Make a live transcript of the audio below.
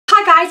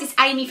Hi guys, it's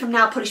Amy from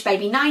Nail Polish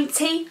Baby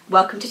 90.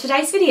 Welcome to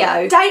today's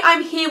video. Today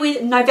I'm here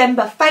with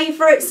November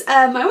favourites.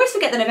 I always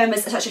forget that November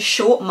is such a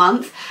short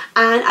month,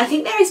 and I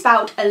think there is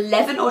about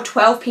 11 or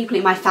 12 people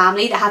in my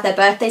family that have their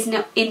birthdays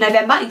in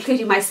November,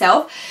 including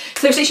myself.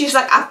 So it's literally just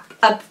like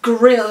a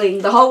grilling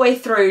the whole way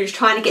through, just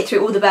trying to get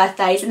through all the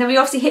birthdays. And then we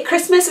obviously hit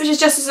Christmas, which is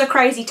just as a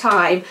crazy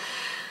time.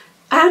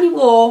 I only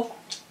wore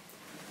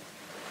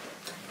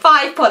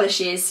 5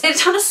 polishes. Did a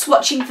ton of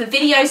swatching for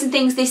videos and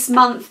things this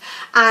month,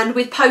 and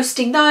with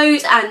posting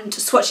those and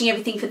swatching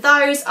everything for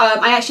those,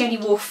 I actually only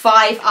wore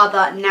 5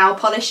 other nail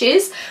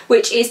polishes,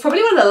 which is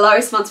probably one of the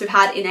lowest months we've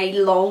had in a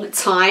long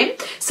time.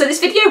 So this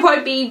video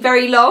won't be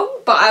very long,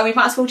 but we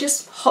might as well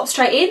just hop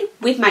straight in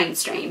with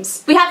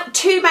mainstreams. We have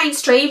 2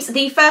 mainstreams.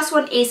 The first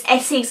one is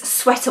Essie's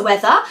Sweater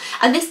Weather,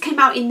 and this came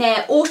out in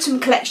their autumn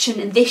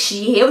collection this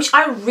year, which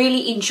I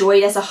really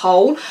enjoyed as a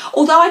whole,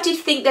 although I did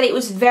think that it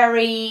was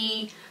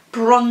very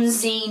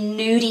bronzy,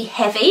 nudie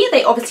heavy.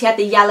 They obviously had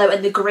the yellow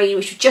and the green,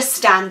 which were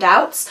just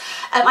standouts.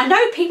 I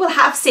know people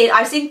have seen,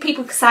 I've seen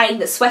people saying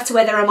that Sweater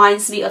Weather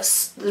reminds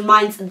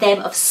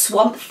them of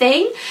Swamp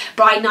Thing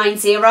by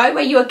 90,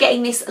 where you are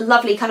getting this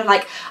lovely kind of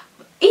like,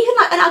 even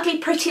like an ugly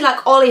pretty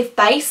like olive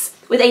base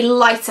with a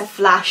lighter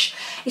flash.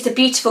 It's a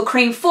beautiful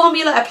cream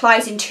formula,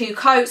 applies in 2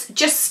 coats,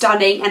 just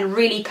stunning and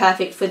really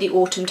perfect for the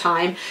autumn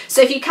time.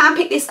 So if you can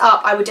pick this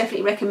up, I would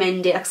definitely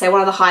recommend it. Like I say,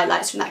 one of the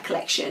highlights from that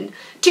collection.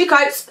 2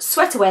 coats,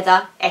 Sweater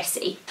Weather,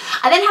 Essie.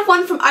 I then have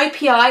one from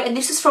OPI, and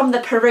this is from the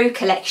Peru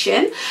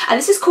collection, and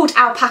this is called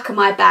Alpaca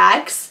My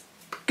Bags.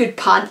 Good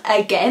pun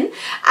again.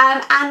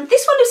 And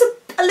this one is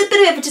a little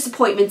bit of a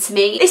disappointment to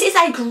me. This is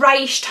a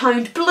greyish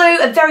toned blue,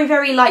 a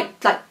very like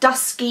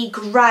dusky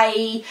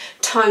grey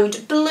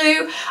toned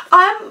blue.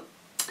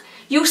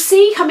 You'll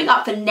see coming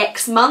up for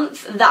next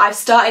month that I've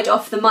started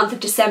off the month of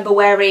December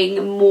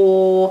wearing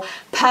more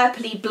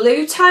purpley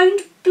blue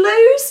toned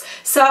blues.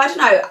 So I don't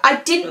know,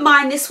 I didn't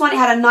mind this one. It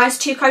had a nice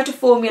 2-coater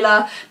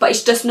formula, but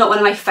it's just not one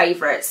of my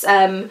favourites.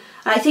 And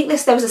I think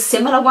there was a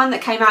similar one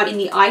that came out in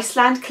the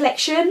Iceland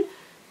collection,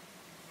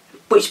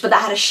 but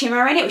that had a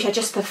shimmer in it, which I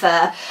just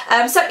prefer.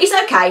 So it's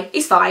okay,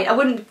 it's fine. I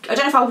don't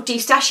know if I would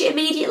de-stash it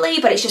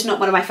immediately, but it's just not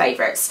one of my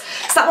favourites.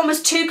 So that one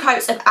was 2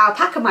 coats of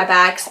Alpaca My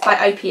Bags by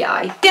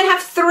OPI. We then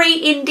have 3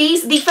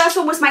 indies. The first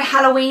one was my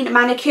Halloween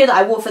manicure that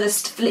I wore for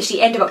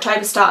literally end of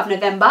October, start of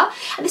November.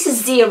 And this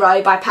is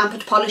Zero by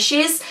Pampered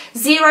Polishes.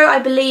 Zero, I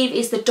believe,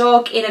 is the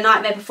dog in A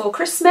Nightmare Before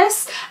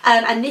Christmas.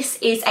 And this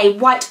is a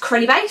white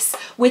curly base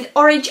with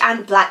orange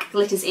and black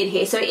glitters in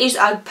here. So it is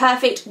a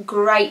perfect,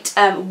 great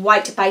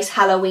white base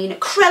Halloween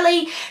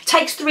acrylic.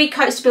 Takes 3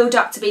 coats to build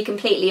up to be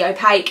completely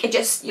opaque, and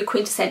just your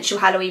quintessential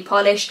Halloween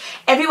polish.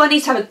 Everyone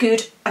needs to have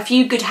a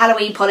few good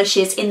Halloween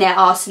polishes in their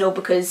arsenal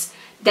because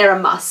they're a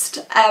must.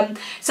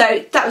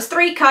 So that was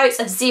 3 coats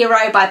of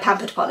Zero by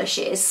Pampered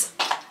Polishes.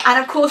 And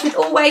of course, with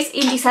always,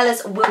 indie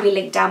sellers will be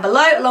linked down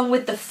below, along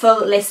with the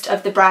full list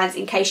of the brands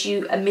in case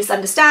you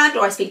misunderstand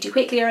or I speak too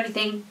quickly or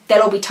anything.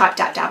 They'll all be typed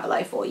out down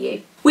below for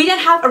you. We then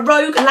have a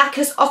Rogue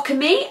Lacquer's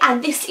Occamy,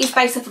 and this is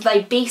based off of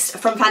a Beast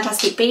from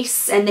Fantastic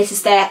Beasts, and this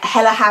is their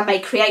Hella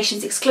Handmade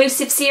Creations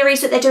exclusive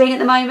series that they're doing at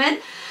the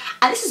moment.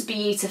 And this is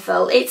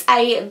beautiful. It's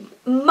a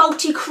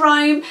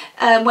multi-chrome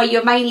where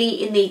you're mainly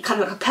in the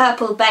kind of like a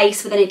purple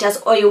base, but then it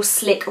does oil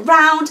slick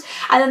round,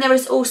 and then there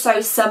is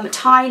also some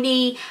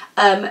tiny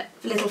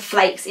little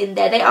flakes in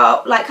there. They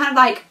are like kind of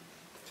like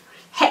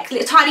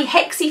tiny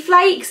hexy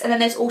flakes, and then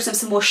there's also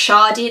some more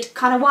sharded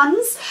kind of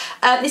ones.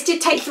 This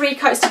did take 3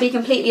 coats to be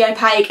completely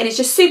opaque, and it's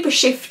just super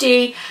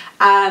shifty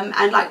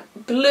and like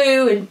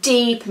blue and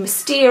deep and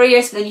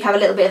mysterious, and then you have a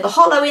little bit of the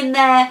hollow in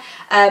there.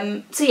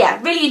 So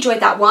yeah, really enjoyed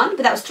that one,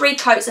 but that was 3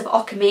 coats of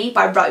Occamy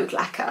by Rogue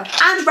Lacquer.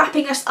 And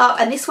wrapping us up,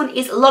 and this one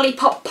is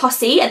Lollipop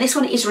Posse, and this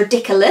one is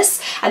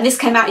Riddikulus, and this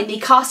came out in the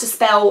Cast a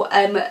Spell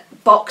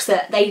box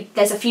that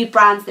there's a few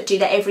brands that do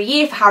that every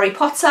year for Harry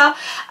Potter,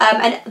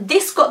 and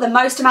this got the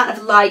most amount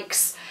of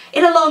likes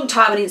in a long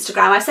time on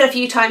Instagram. I've said a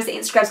few times that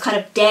Instagram's kind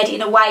of dead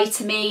in a way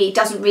to me. It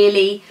doesn't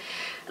really,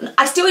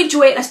 I still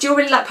enjoy it and I still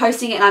really like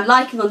posting it and I'm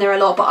liking on there a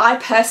lot, but I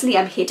personally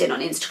am hidden on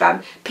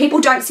Instagram. People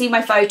don't see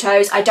my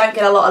photos, I don't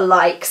get a lot of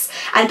likes,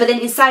 but then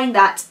in saying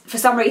that, for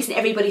some reason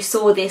everybody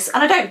saw this,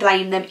 and I don't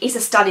blame them. It's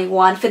a stunning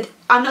one.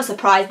 I'm not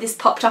surprised this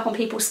popped up on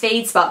people's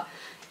feeds, but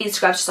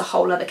Instagram's just a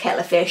whole other kettle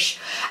of fish.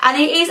 And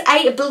it is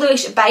a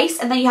bluish base,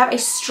 and then you have a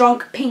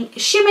strong pink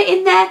shimmer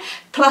in there,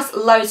 plus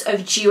loads of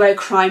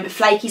duochrome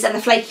flakies, and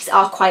the flakies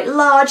are quite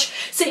large.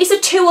 So it's a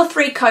 2 or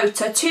 3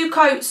 coater. 2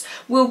 coats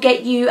will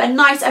get you a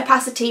nice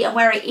opacity, and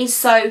where it is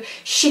so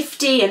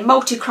shifty and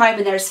multi-chrome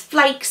and there's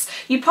flakes,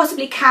 you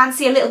possibly can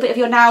see a little bit of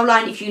your nail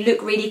line if you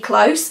look really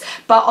close,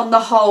 but on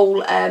the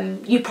whole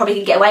you probably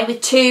can get away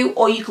with 2,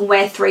 or you can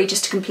wear 3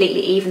 just to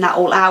completely even that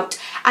all out,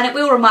 and it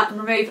will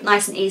remove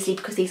nice and easily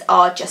because these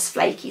are just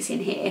flakies in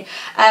here.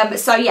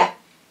 So yeah,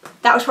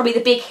 that was probably the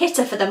big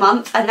hitter for the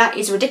month, and that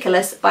is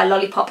Riddikulus by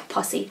Lollipop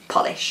Posse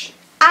Polish.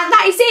 And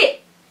that is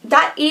it.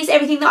 That is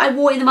everything that I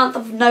wore in the month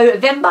of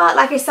November.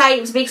 Like I say,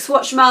 it was a big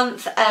swatch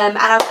month, and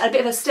I'm on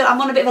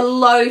a bit of a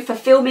low for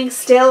filming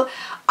still.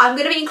 I'm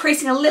going to be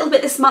increasing a little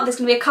bit this month. There's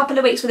going to be a couple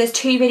of weeks where there's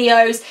 2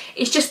 videos.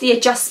 It's just the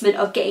adjustment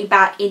of getting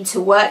back into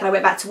work, and I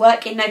went back to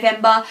work in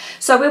November.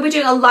 So I will be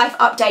doing a life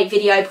update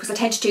video because I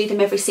tend to do them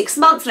every 6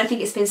 months, and I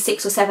think it's been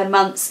 6 or 7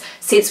 months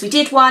since we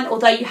did one,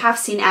 although you have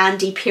seen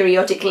Andy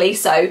periodically,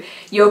 so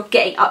you're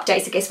getting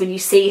updates, I guess, when you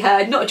see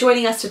her. Not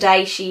joining us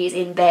today, she is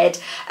in bed.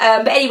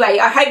 But anyway,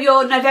 I hope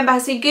your November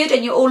has been good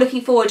and you're all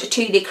looking forward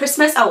to the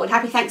Christmas. Oh, and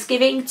happy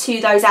Thanksgiving to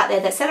those out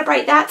there that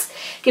celebrate that.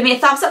 Give me a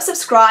thumbs up,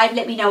 subscribe,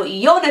 let me know what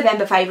your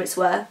November favourites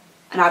were,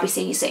 and I'll be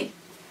seeing you soon.